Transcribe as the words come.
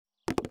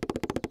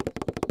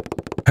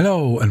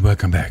Hello and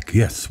welcome back.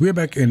 Yes, we're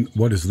back in...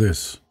 What is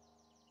this?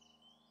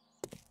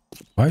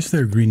 Why is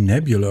there a green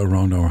nebula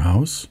around our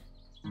house?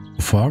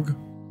 Fog?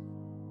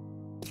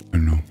 I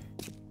don't know.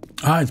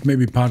 Ah, it's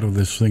maybe part of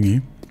this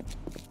thingy.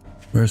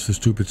 Where's the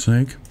stupid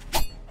snake?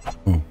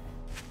 Oh.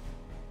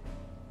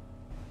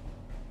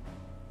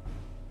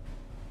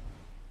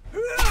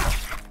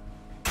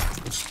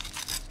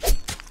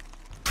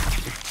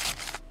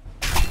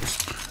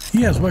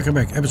 Yes, welcome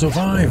back. Episode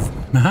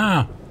 5.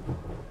 Aha!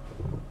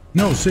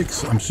 No,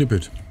 6. I'm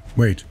stupid.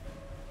 Wait.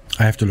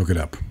 I have to look it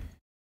up.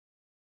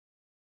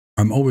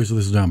 I'm always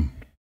this dumb.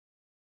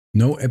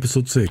 No,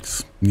 episode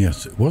 6.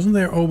 Yes. Wasn't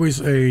there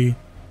always a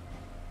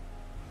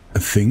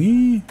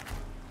thingy?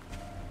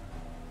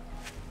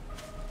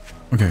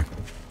 Okay.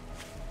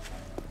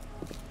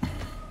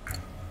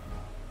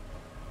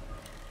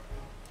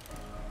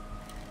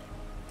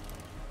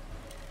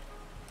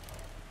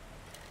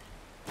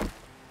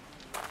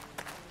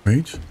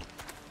 Wait.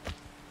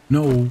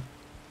 No.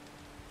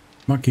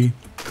 Monkey.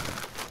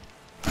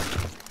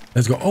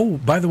 Let's go. Oh,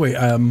 by the way,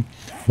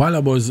 while I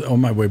was on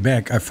my way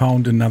back, I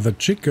found another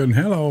chicken.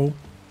 Hello.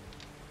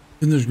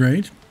 Isn't this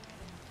great?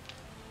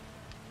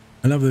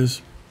 I love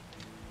this.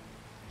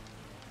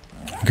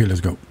 Okay,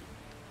 let's go.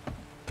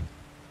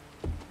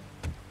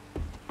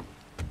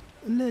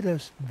 Let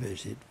us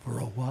visit for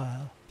a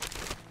while.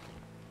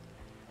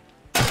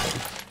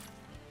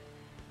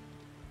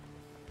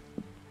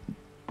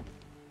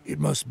 It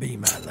must be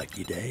my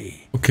lucky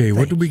day. Okay,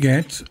 what do we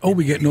get? Oh,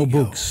 we get no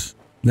books.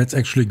 That's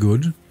actually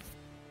good.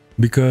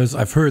 Because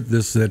I've heard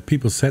this, that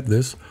people said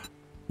this.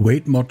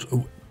 Wait,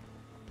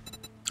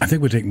 I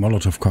think we take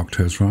Molotov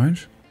cocktails,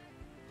 right?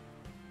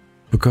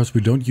 Because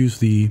we don't use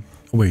the...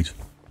 Oh, wait.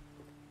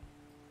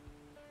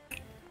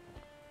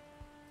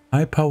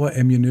 High power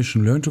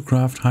ammunition. Learn to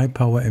craft high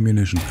power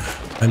ammunition.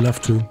 I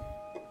love to.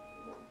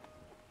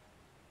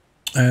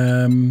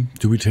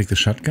 Do we take the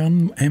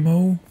shotgun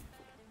ammo?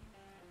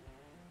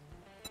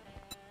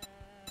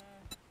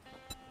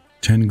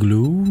 10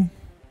 glue?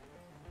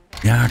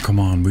 Yeah, come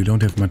on, we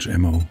don't have much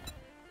ammo.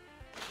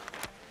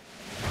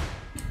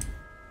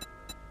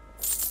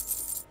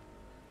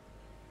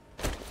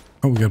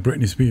 Oh, we got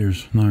Britney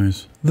Spears.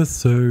 Nice. The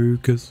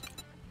circus.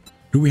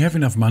 Do we have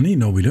enough money?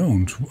 No, we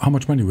don't. How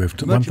much money we have?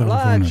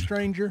 1,400.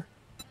 Stranger.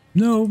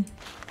 No.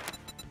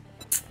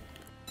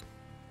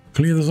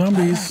 Clear the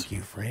zombies. Thank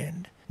you,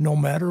 friend. No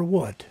matter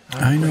what.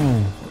 I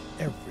know.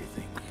 For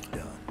everything you've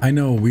done. I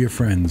know. We are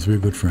friends. We're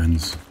good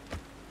friends.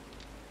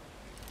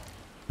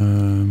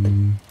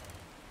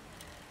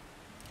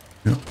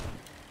 Yeah.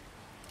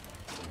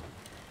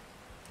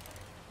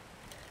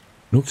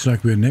 Looks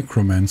like we're a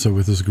necromancer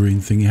with this green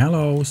thingy.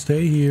 Hello,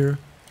 stay here.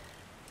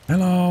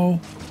 Hello.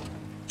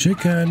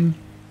 Chicken.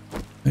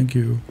 Thank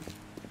you.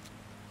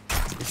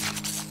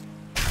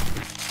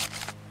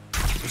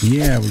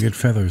 Yeah, we get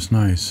feathers.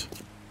 Nice.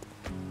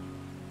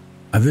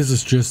 This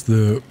is just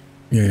the...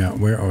 Yeah,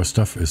 where our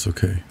stuff is.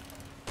 Okay.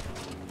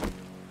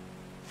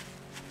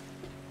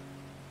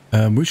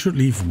 We should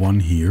leave one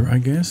here, I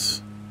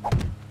guess.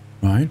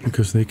 Right,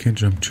 because they can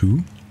jump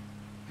too.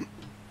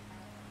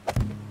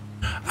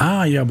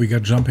 Ah, yeah, we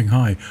got jumping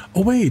high.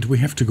 Oh, wait, we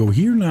have to go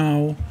here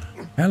now.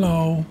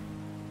 Hello.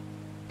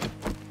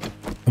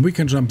 And we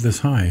can jump this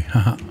high.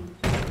 Haha.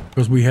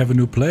 Because we have a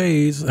new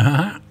place.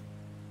 Haha.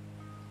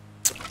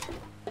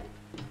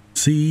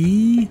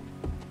 See?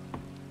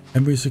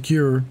 And we're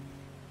secure.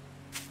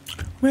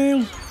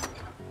 Well,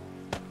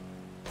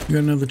 we got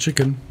another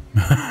chicken.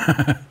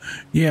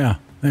 Yeah,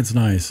 that's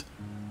nice.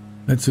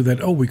 Let's do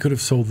that. Oh, we could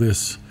have sold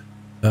this.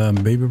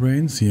 Baby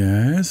brains,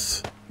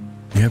 yes.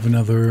 We have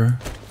another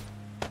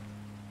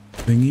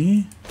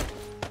thingy.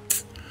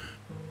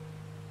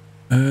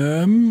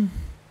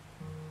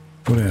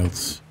 What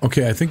else?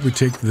 Okay, I think we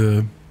take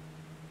the...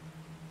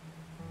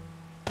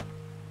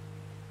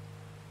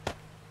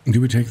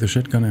 Do we take the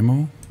shotgun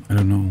ammo? I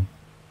don't know.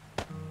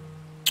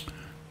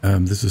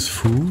 This is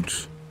food.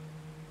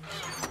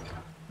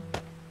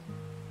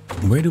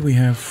 Where do we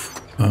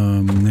have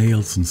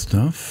nails and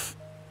stuff?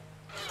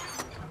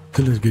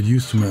 Till I get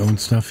used to my own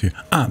stuff here.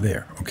 Ah,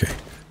 there. Okay.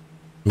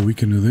 So we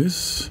can do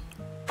this.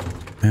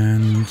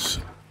 And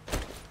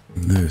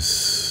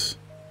this.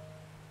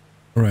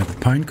 Alright, the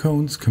pine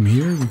cones come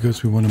here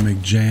because we want to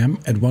make jam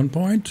at one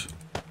point.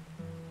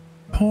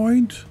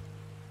 Point.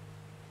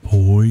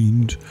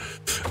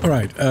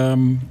 Alright.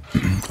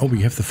 Oh,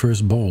 we have the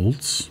first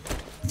bolts.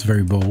 It's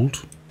very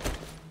bold.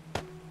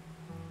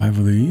 5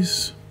 of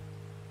these.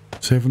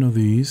 7 of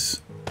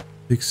these.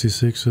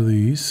 66 of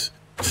these.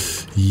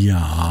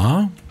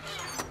 Yeah.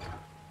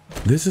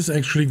 This is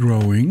actually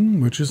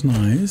growing, which is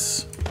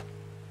nice.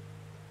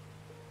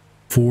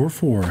 4.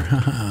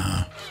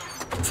 Haha.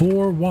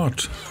 4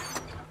 what?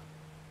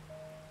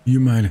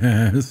 You might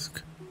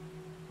ask.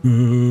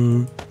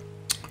 Okay,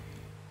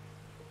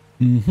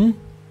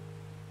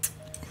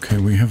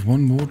 we have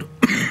one more.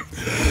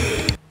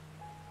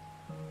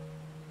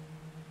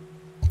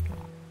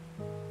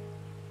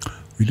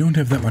 We don't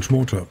have that much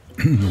water.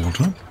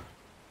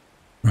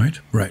 Right?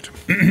 Right.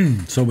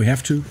 So we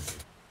have to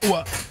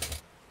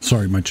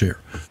Sorry, my chair.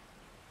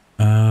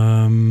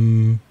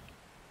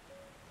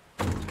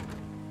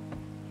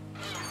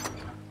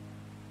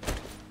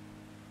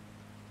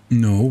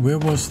 No, where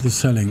was the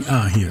selling?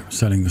 Ah, here,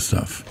 selling the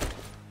stuff.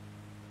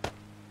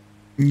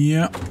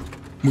 Yeah,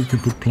 we can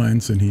put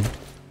plants in here.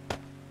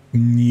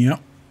 Yeah.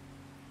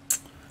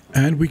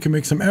 And we can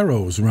make some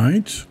arrows,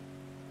 right?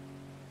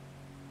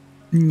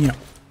 Yeah.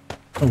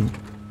 Oh.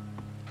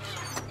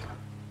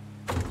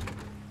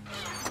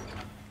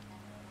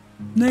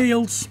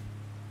 Nails.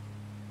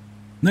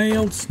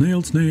 Nails,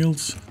 nails,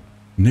 nails.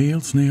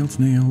 Nails, nails,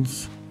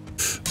 nails.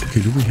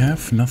 Okay, do we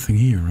have nothing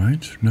here,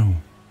 right? No.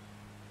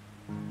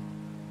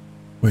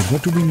 Wait,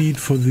 what do we need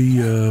for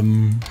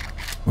the,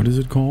 what is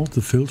it called?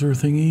 The filter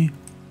thingy?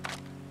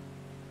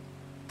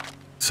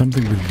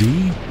 Something with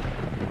D?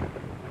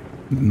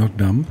 Not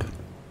dump.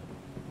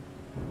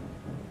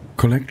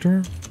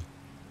 Collector?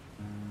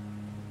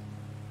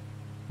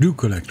 Do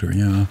collector,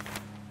 yeah.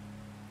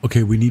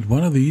 Okay, we need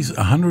one of these,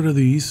 100 of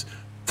these,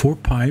 4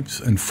 pipes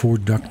and 4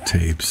 duct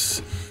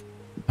tapes.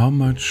 How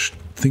much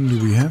thing do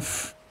we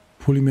have?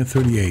 Polymer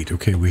 38.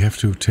 Okay, we have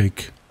to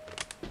take...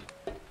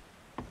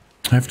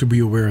 I have to be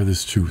aware of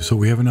this too. So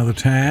we have another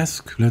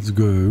task. Let's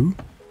go.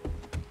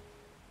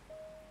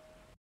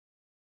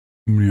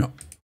 Yeah.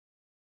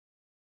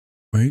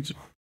 Wait.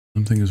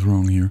 Something is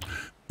wrong here. I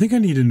think I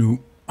need a new...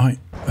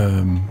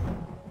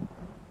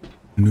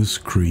 new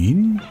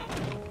screen?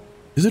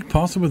 Is it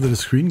possible that a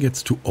screen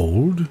gets too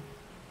old?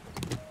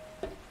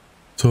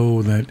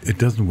 So that it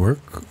doesn't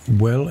work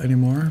well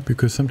anymore?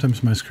 Because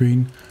sometimes my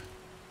screen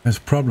has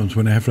problems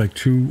when I have like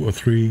 2 or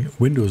 3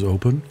 windows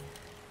open.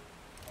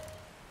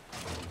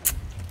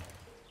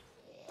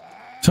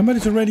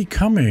 Somebody's already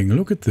coming.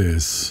 Look at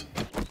this.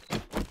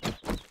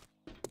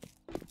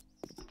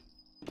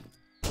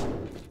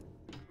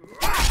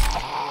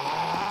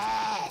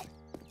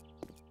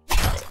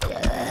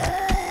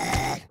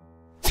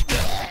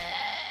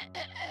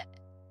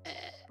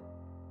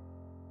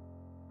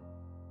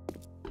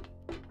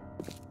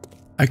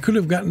 I could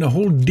have gotten a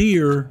whole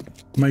deer,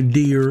 my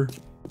dear.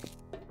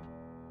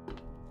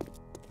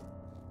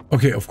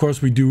 Okay, of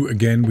course we do,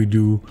 again, we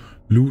do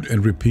loot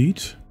and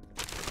repeat.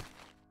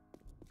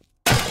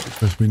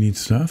 Because we need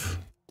stuff.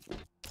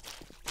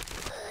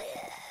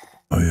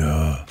 Oh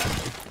yeah.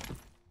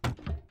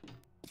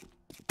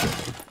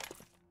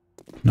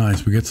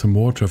 Nice, we get some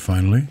water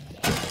finally.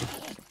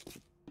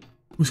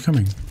 Who's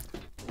coming?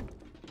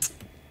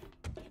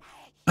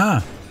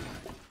 Ah!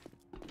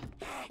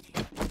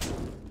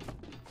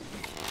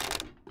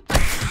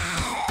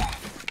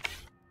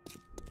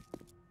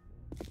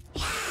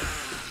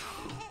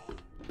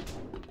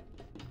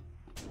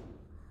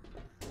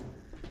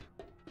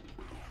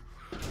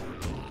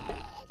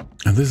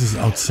 And this is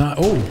outside.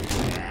 Oh!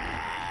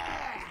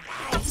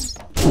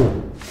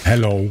 Oh,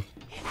 hello.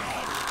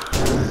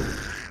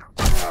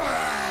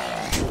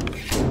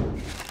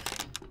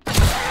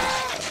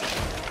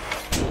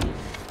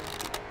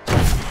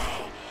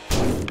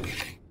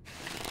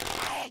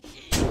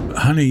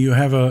 Honey, you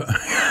have a...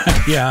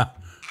 yeah,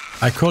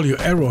 I call you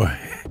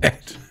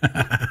Arrowhead.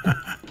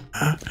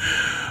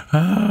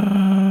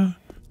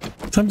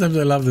 Sometimes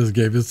I love this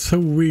game. It's so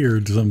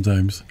weird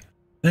sometimes.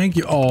 Thank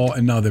you all.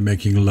 And now they're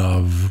making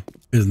love.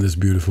 Isn't this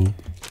beautiful?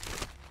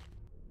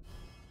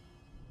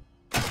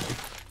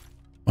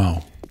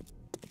 Wow.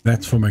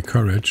 That's for my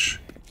courage.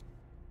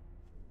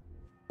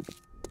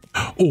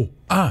 Oh,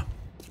 ah!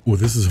 Oh,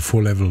 this is a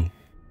 4 level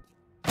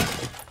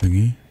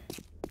thingy.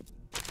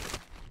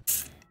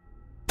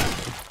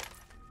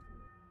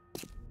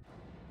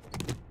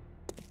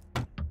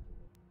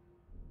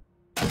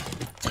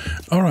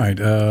 All right,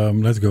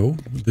 let's go.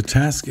 The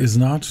task is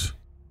not...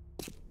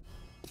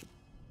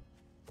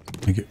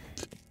 Thank you.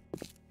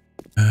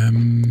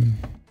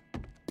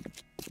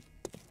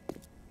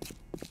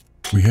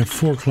 We have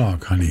 4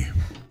 o'clock, honey.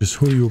 Just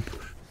hurry up.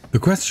 The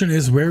question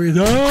is, where is...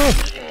 Oh!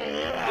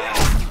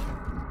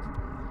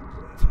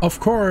 Of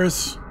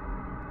course!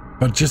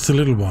 But just a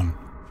little one.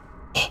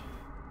 Oh.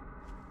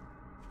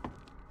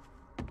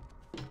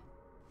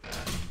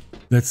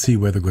 Let's see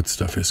where the good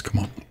stuff is. Come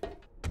on.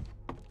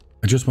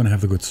 I just want to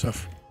have the good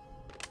stuff.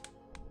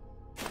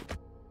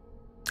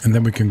 And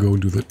then we can go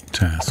and do the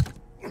task.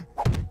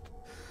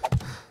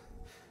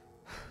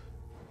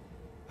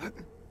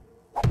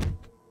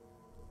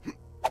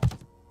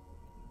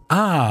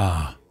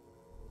 Ah!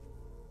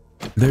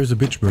 There's a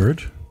bitch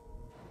bird.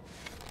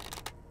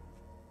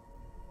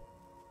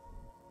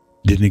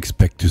 Didn't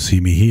expect to see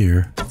me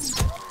here.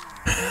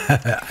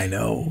 I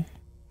know.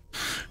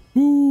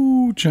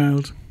 Ooh,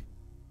 child.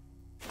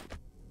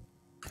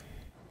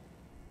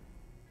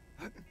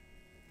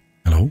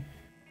 Hello?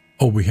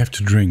 Oh, we have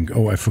to drink.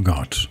 Oh, I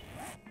forgot.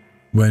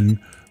 When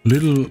the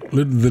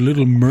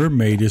little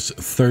mermaid is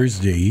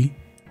thirsty.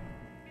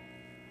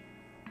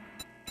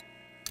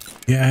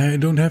 Yeah, I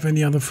don't have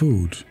any other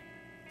food.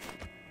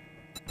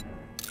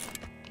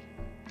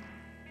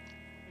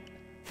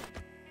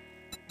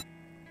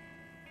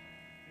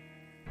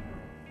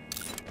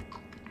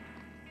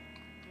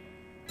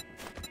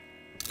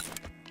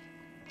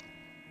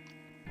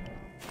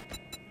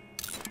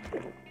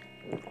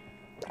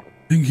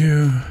 Thank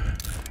you.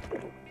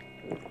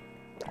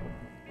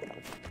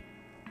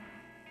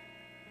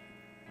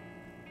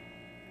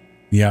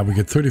 Yeah, we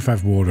get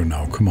 35 water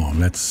now. Come on,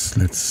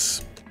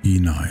 let's be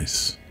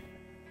nice.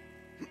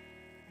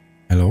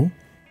 Hello?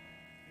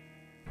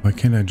 Why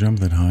can't I jump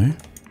that high?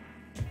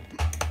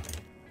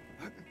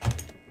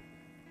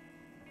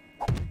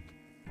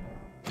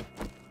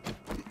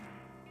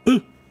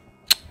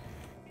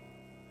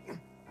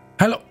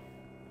 Hello?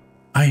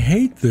 I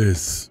hate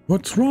this.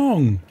 What's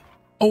wrong?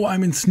 Oh,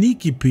 I'm in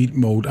Sneaky Pete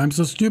mode. I'm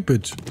so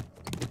stupid.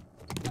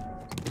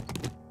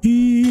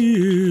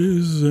 He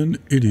is an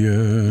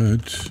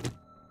idiot.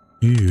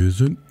 He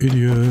is an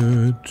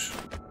idiot.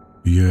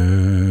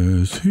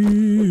 Yes,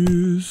 he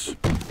is.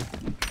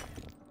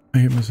 I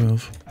hate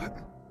myself.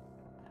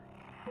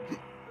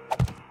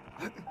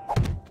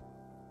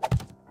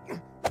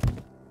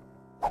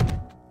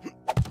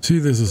 See,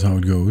 this is how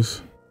it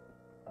goes.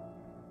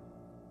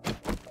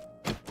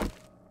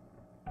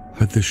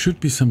 But there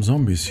should be some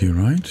zombies here,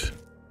 right?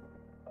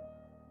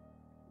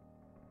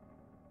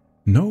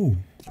 No.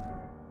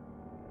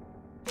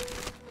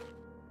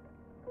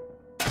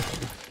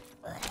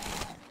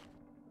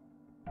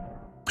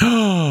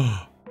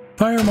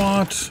 Fire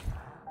mod.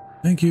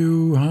 Thank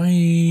you.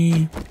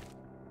 Hi.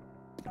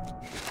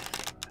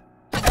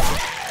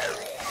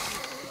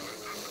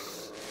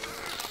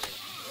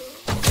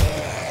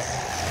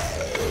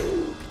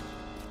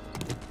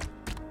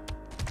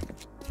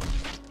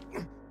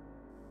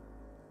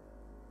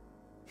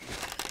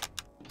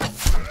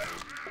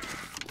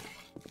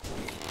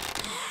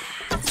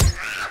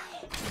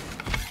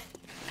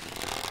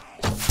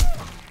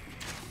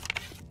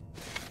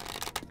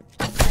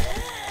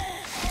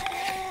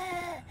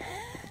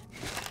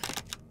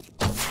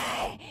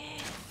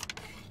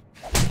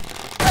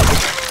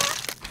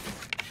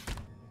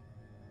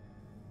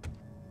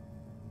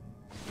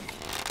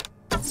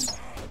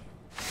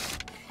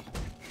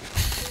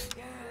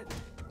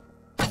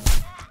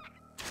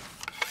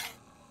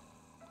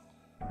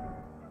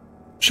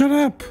 Shut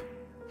up!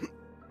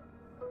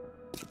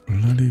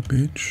 Bloody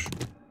bitch.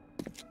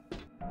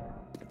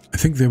 I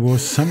think there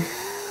was some...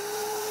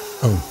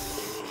 Oh.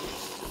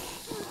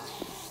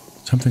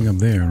 Something up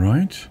there,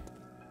 right?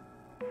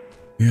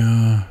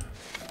 Yeah.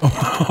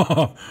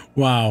 Oh,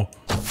 wow.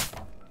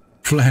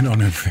 Flat on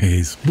her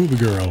face. Booby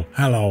girl.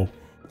 Hello.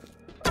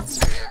 I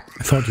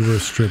thought you were a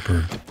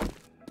stripper.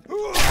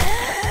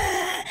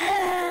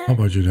 How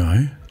about you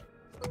die?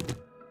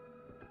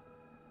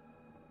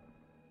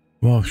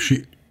 Well,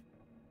 she's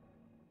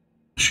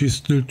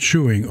still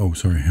chewing. Oh,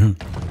 sorry. Huh?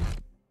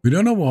 We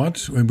don't know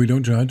what, and we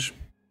don't judge.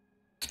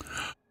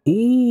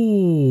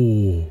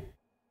 Oh,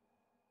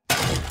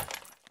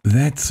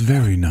 that's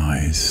very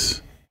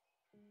nice.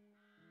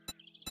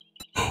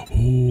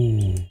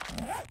 Oh,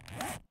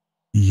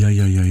 yeah.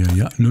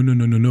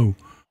 No.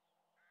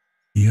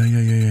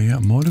 Yeah.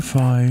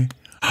 Modify.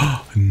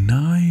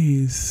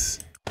 Nice.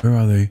 Where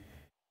are they?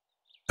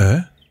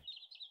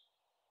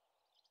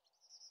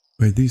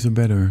 Wait, these are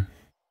better.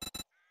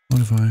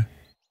 Modify.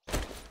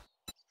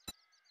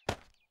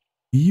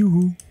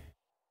 Yoo-hoo.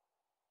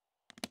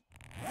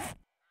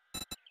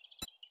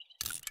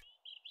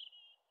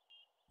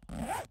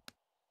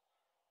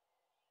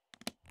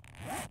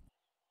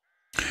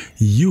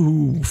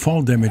 Yoo-hoo.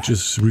 Fall damage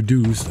is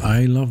reduced.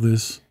 I love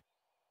this.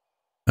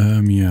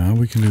 Yeah,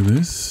 we can do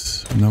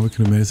this. Now we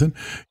can do medicine.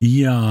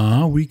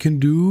 Yeah, we can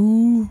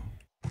do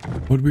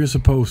what we're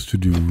supposed to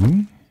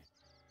do.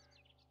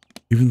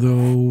 Even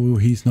though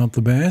he's not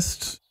the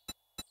best.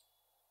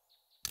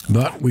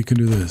 But we can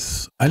do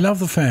this. I love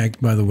the fact,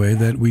 by the way,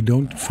 that we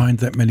don't find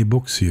that many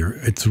books here.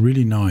 It's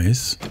really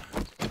nice.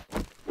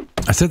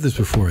 I said this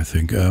before, I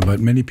think, but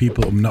many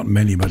people, not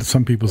many, but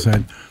some people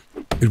said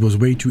it was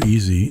way too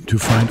easy to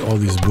find all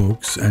these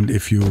books. And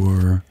if you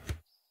were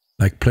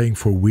like playing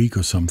for a week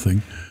or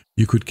something,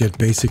 you could get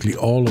basically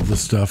all of the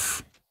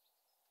stuff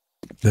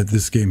that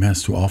this game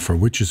has to offer,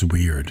 which is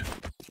weird.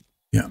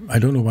 Yeah, I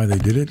don't know why they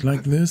did it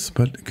like this,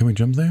 but can we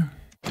jump there?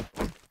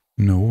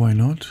 No, why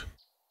not?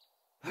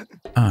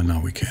 Ah,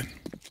 now we can.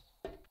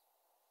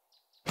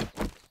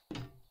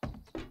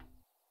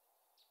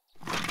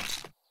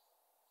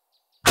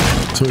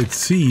 So it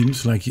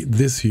seems like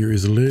this here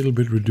is a little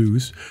bit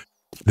reduced.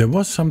 There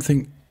was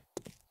something...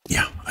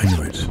 Yeah, I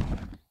knew it.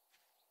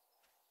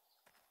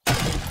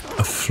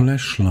 A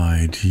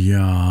flashlight,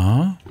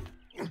 yeah.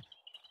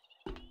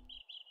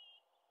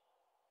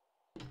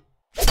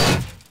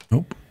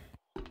 Nope.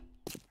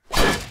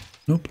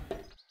 Nope.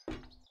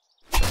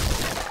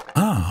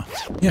 Ah,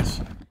 yes.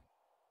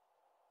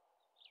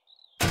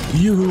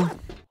 Yoo-hoo.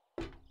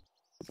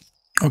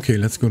 Okay,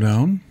 let's go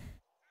down.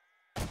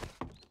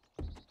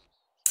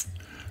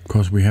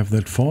 Because we have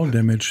that fall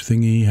damage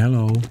thingy.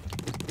 Hello.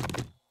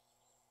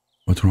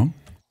 What's wrong?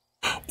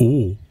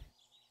 Oh.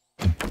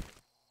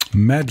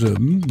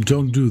 Madam,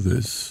 don't do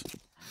this.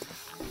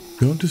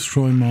 Don't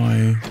destroy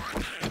my...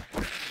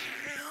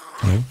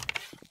 Hello?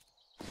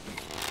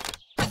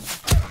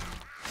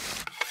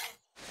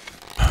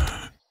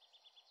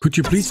 Could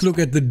you please look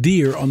at the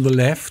deer on the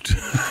left?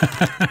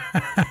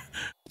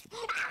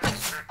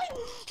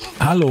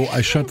 Hello,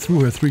 I shot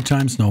through her 3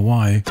 times now.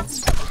 Why?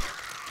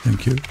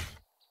 Thank you.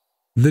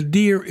 The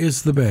deer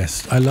is the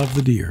best. I love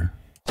the deer.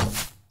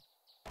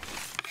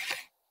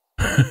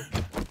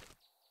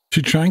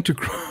 She's trying to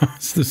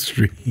cross the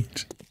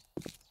street.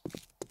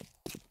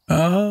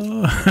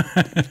 Oh,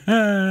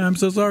 I'm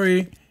so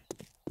sorry.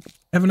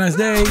 Have a nice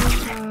day.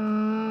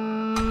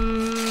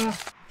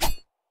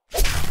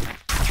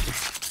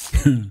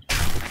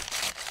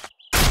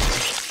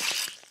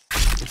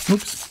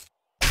 Oops.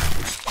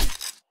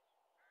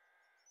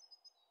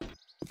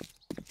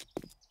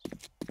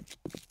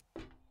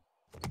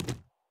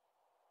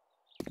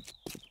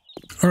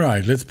 All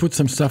right, let's put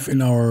some stuff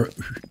in our,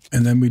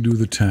 and then we do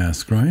the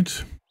task,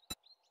 right?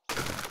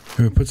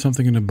 Can we put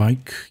something in a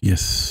bike?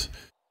 Yes.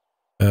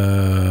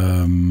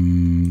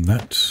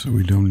 That,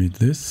 we don't need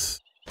this.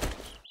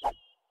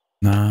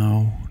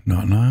 Now,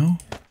 not now.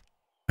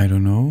 I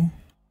don't know.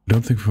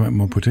 Don't think we want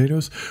more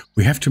potatoes.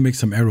 We have to make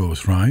some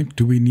arrows, right?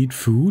 Do we need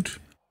food?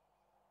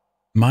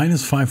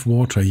 -5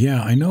 water.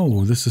 Yeah, I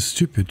know. This is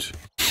stupid.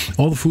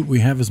 All the food we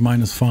have is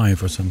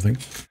 -5 or something.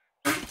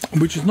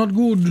 Which is not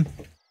good.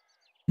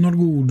 Not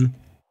good.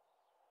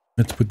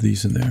 Let's put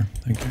these in there.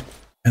 Thank you.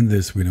 And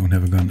this, we don't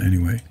have a gun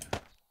anyway.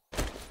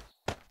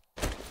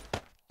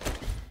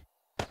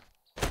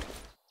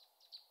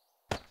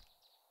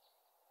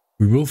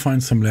 We will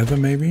find some leather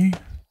maybe.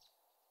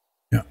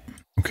 Yeah.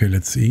 Okay,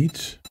 let's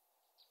eat.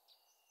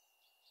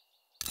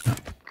 Yeah.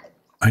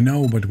 I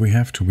know, but we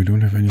have to. We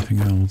don't have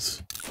anything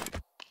else.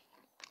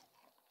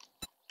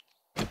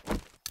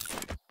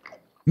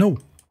 No!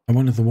 I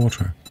wanted the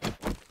water.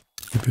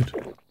 Stupid.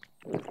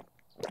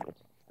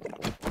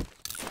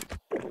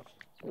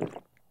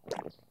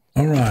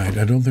 Alright,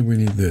 I don't think we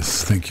need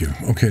this. Thank you.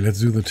 Okay, let's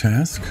do the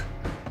task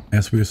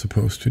as we are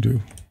supposed to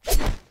do.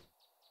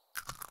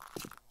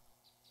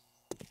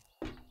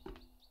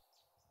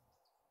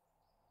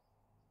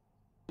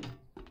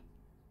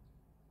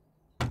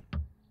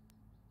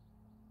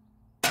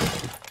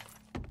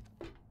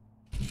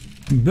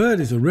 Bird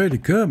is already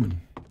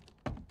coming.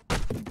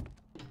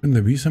 Can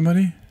there be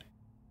somebody?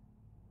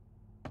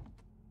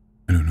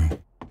 I don't know.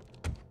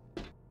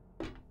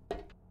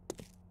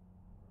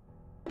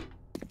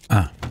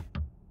 Ah.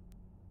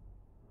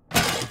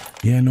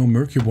 Yeah, no,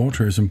 murky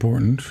water is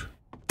important.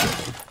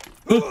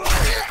 Oh!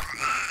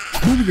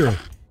 Movie girl!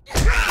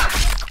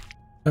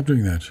 Stop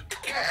doing that.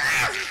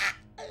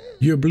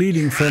 You're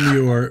bleeding from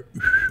your...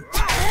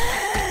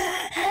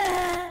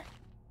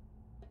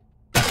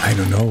 I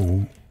don't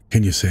know.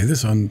 Can you say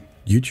this on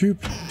YouTube?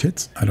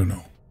 Tits? I don't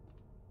know.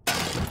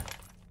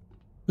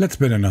 Let's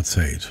better not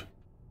say it.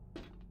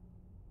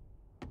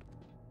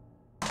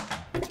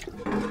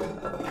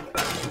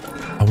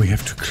 Oh, we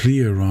have to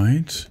clear,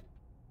 right?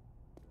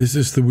 This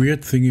is the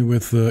weird thingy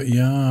with the...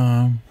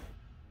 yeah...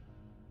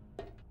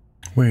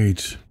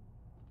 Wait.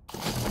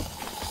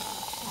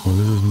 Oh,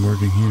 this isn't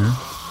working here.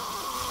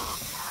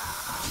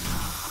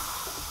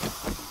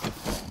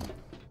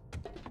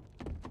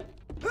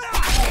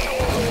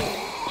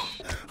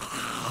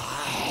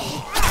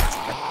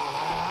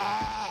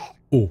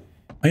 Oh,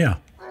 ah, yeah.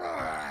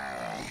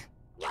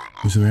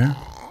 Who's there?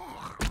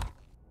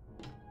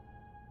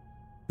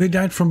 They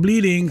died from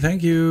bleeding.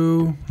 Thank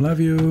you. Love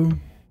you.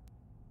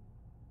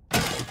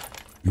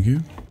 Thank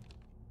you.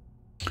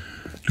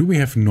 Do we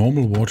have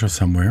normal water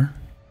somewhere?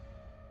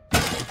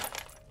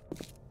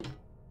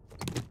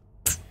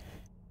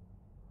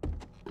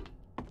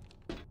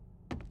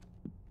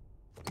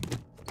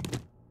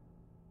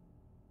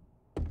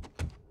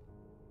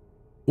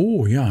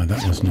 Oh, yeah,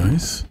 that was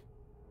nice.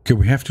 Okay,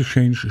 we have to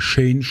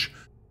change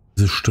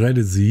the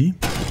strategy.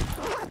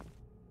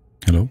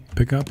 Hello,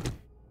 pick up.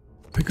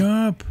 Pick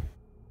up.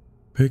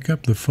 Pick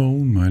up the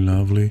phone, my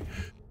lovely.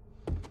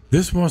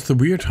 This was the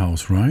weird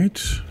house, right?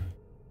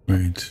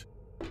 Wait.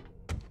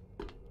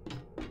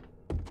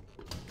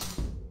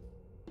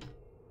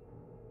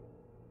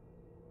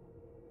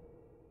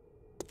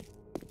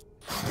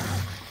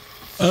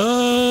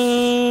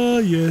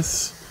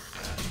 Yes.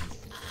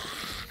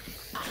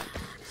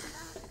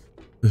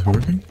 Is this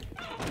working?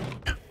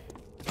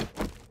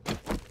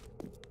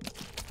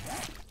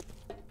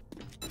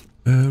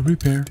 Yeah.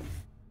 Repair.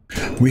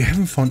 We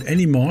haven't found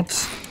any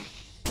mods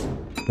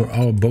for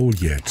our bowl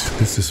yet.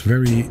 This is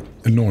very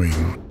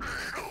annoying.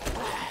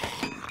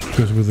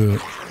 Because with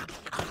the...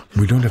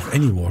 we don't have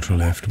any water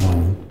left.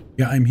 Wow.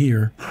 Yeah, I'm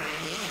here.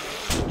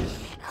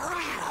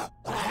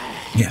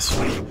 Yes.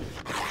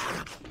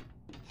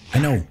 I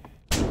know.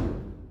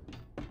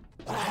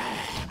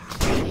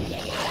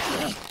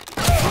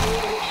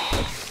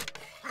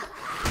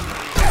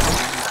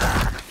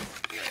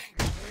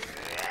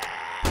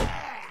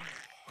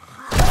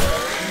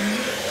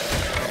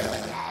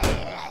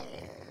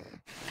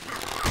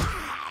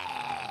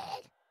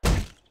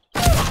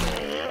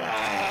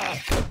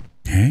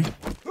 Okay.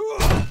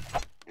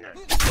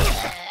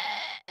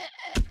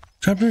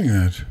 Stop doing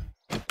that.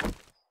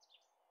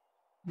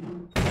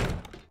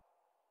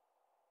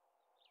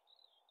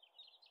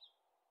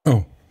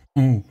 Oh,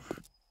 oh,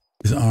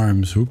 his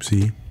arms,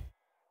 whoopsie.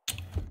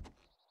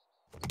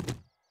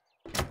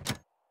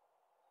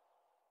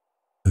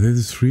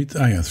 the streets?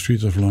 Ah, yeah,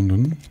 streets of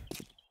London.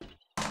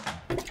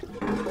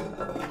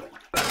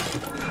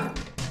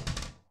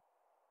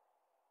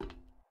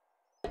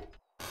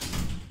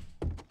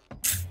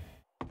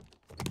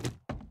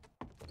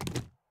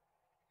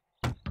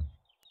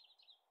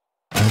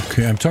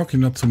 Okay, I'm talking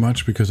not so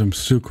much because I'm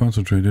still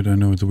concentrated. I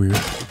know it's weird,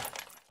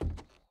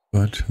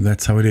 but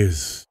that's how it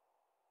is.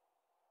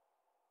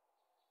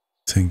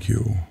 Thank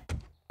you.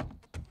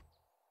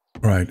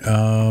 Right,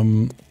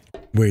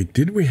 wait,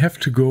 did we have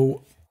to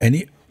go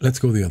any... Let's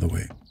go the other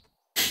way.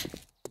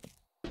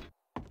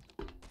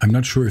 I'm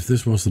not sure if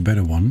this was the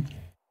better one,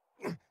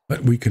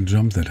 but we can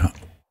jump that high.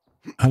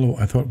 Hello,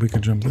 I thought we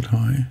could jump that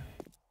high.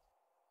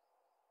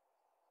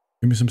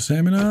 Give me some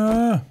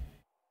stamina!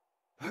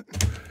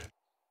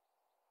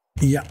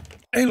 Ja,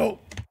 hello!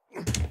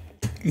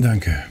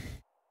 Danke.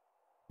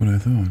 What I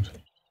thought.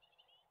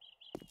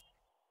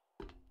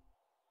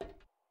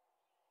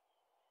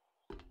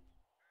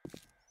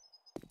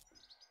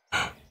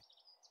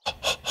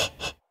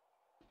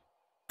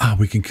 Ah,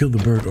 we can kill the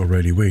bird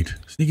already. Wait.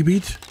 Sneaky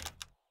beat?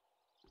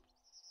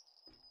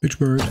 Which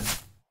bird?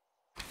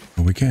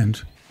 No, we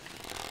can't.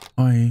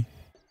 Hi.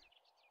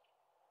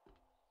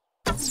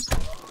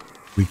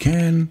 We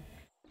can.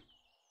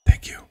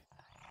 Thank you.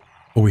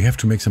 Oh, we have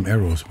to make some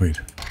arrows. Wait.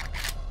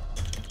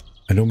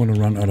 I don't want to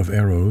run out of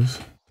arrows.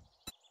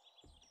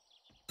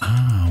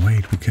 Ah,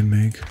 wait. We can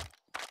make...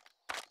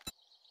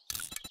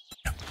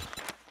 Yeah.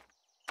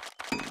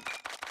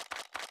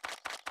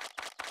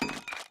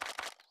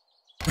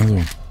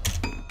 Also.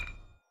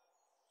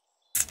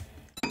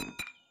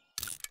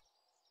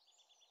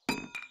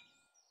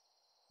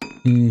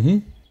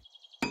 Mhm.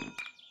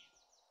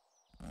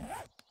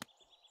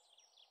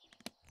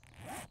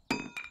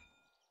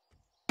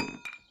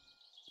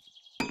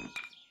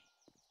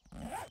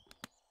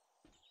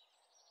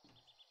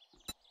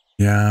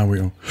 Yeah, we...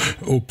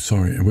 Oh,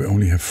 sorry. We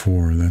only have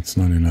 4. That's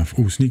not enough.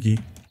 Oh, sneaky.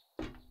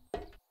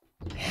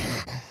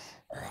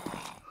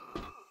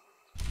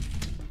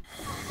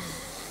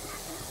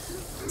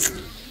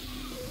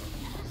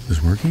 Is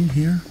this working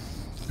here?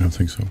 I don't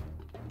think so.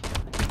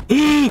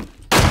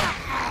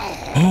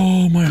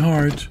 Oh, my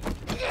heart.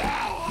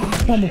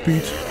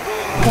 Bumblebee.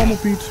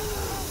 Bumblebee.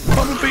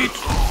 Bumblebee.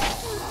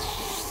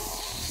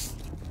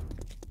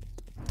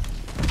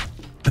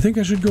 I think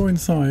I should go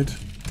inside.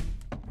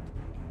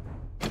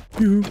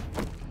 Yoo-hoo.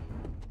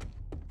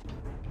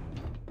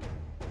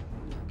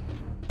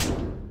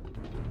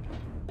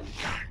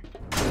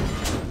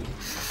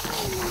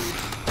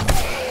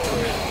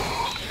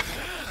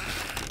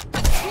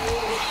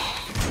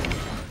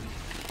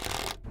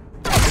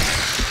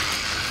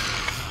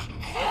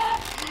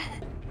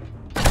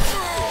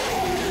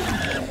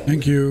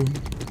 Thank you.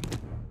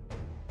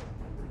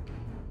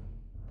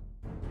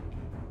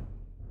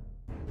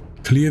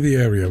 Clear the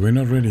area. We're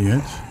not ready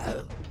yet.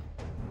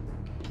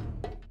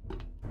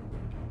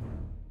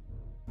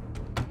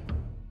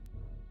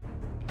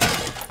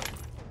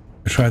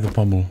 Try the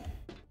pommel.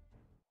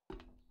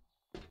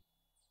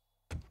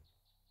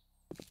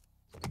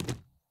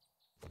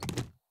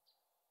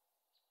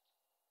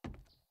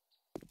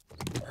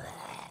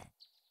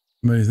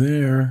 Somebody's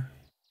there.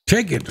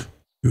 Take it,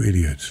 you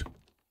idiot.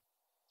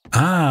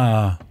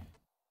 Ah,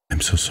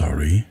 I'm so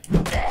sorry.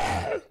 Oh.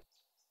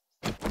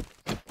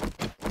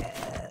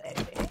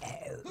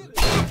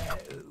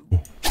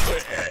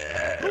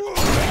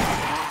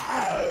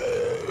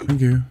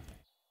 Thank you.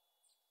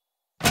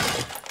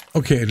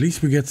 Okay, at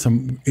least we get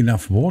some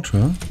enough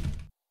water.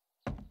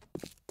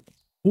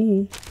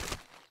 Oh.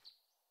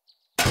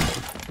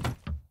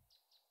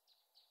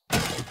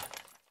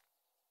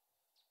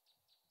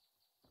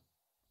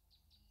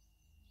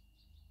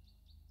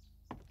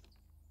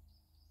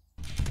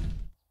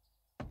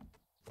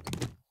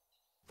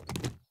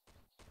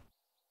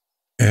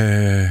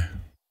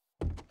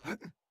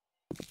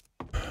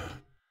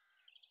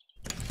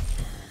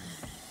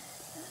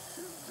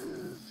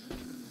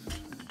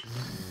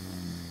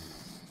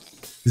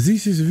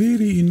 This is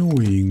very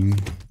annoying.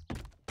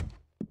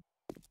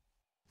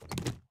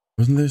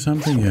 Wasn't there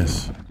something?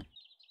 Yes.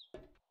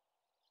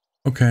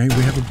 Okay,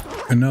 we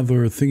have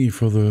another thingy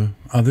for the...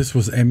 Oh, this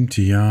was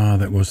empty. Ah,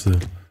 that was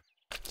the...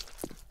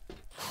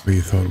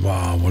 We thought,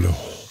 wow, what a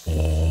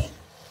haul.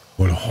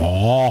 What a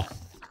haul.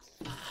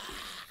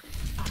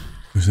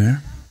 Who's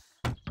there?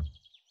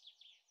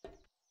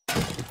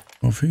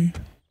 Coffee?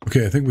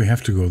 Okay, I think we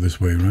have to go this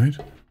way, right?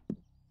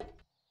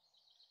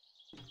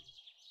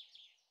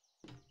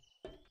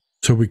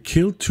 So we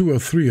killed 2 or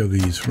 3 of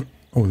these.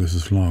 Oh, this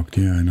is locked.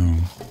 Yeah, I know.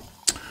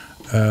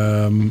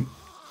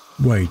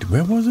 Wait,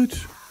 where was it?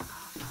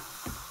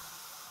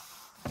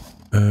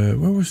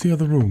 Where was the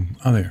other room?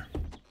 Ah, there.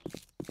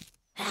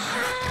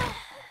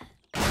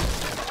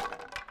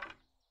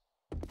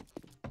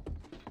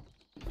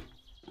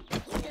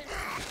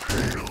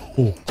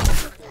 Oh,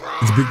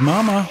 it's Big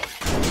Mama.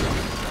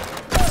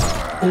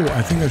 Oh,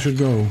 I think I should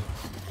go.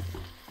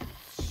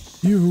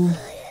 Yoo-hoo.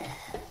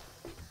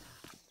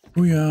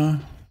 Oh, yeah.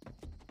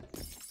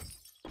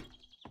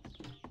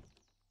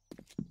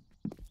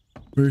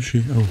 Where is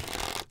she? Oh.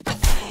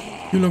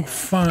 You look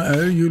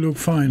fine. You look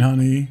fine,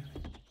 honey.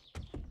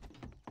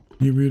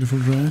 Your beautiful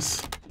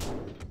dress.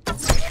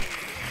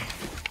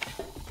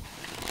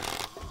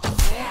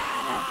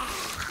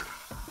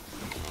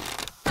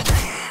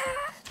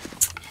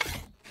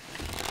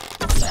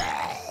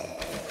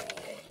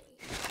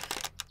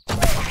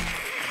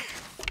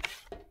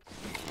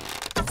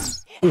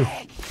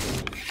 Oh.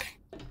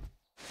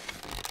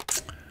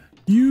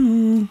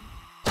 You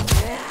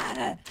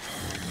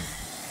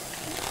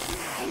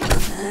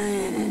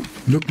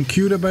looking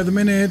cuter by the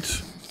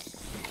minute.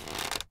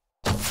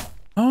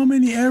 How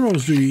many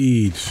arrows do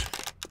you eat?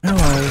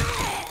 Hello.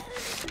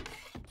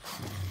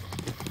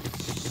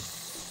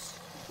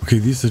 Okay,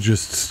 these are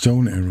just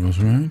stone arrows,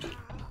 right?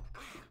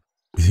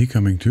 Is he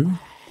coming too?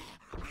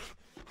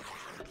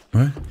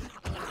 What?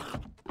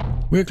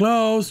 We're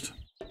closed.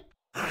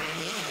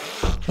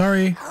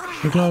 Sorry,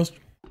 we're closed.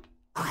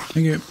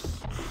 Thank you.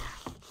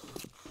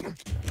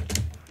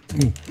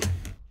 Ooh.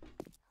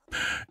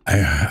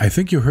 I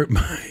think you hurt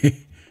my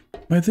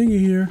thingy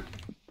here.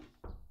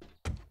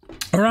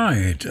 All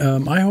right.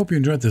 I hope you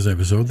enjoyed this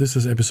episode. This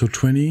is episode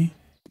 20.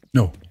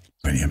 No,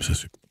 20. I'm so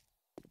stupid.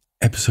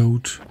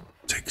 Episode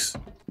 6.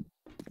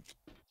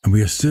 And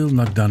we are still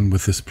not done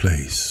with this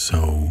place.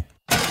 So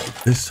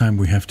this time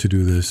we have to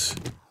do this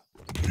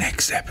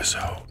next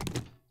episode.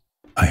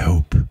 I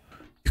hope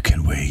you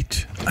can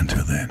wait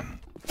until then.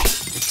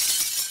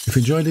 If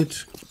you enjoyed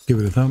it, give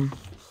it a thumb.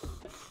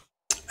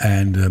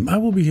 And I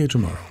will be here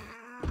tomorrow.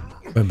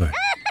 Bye-bye.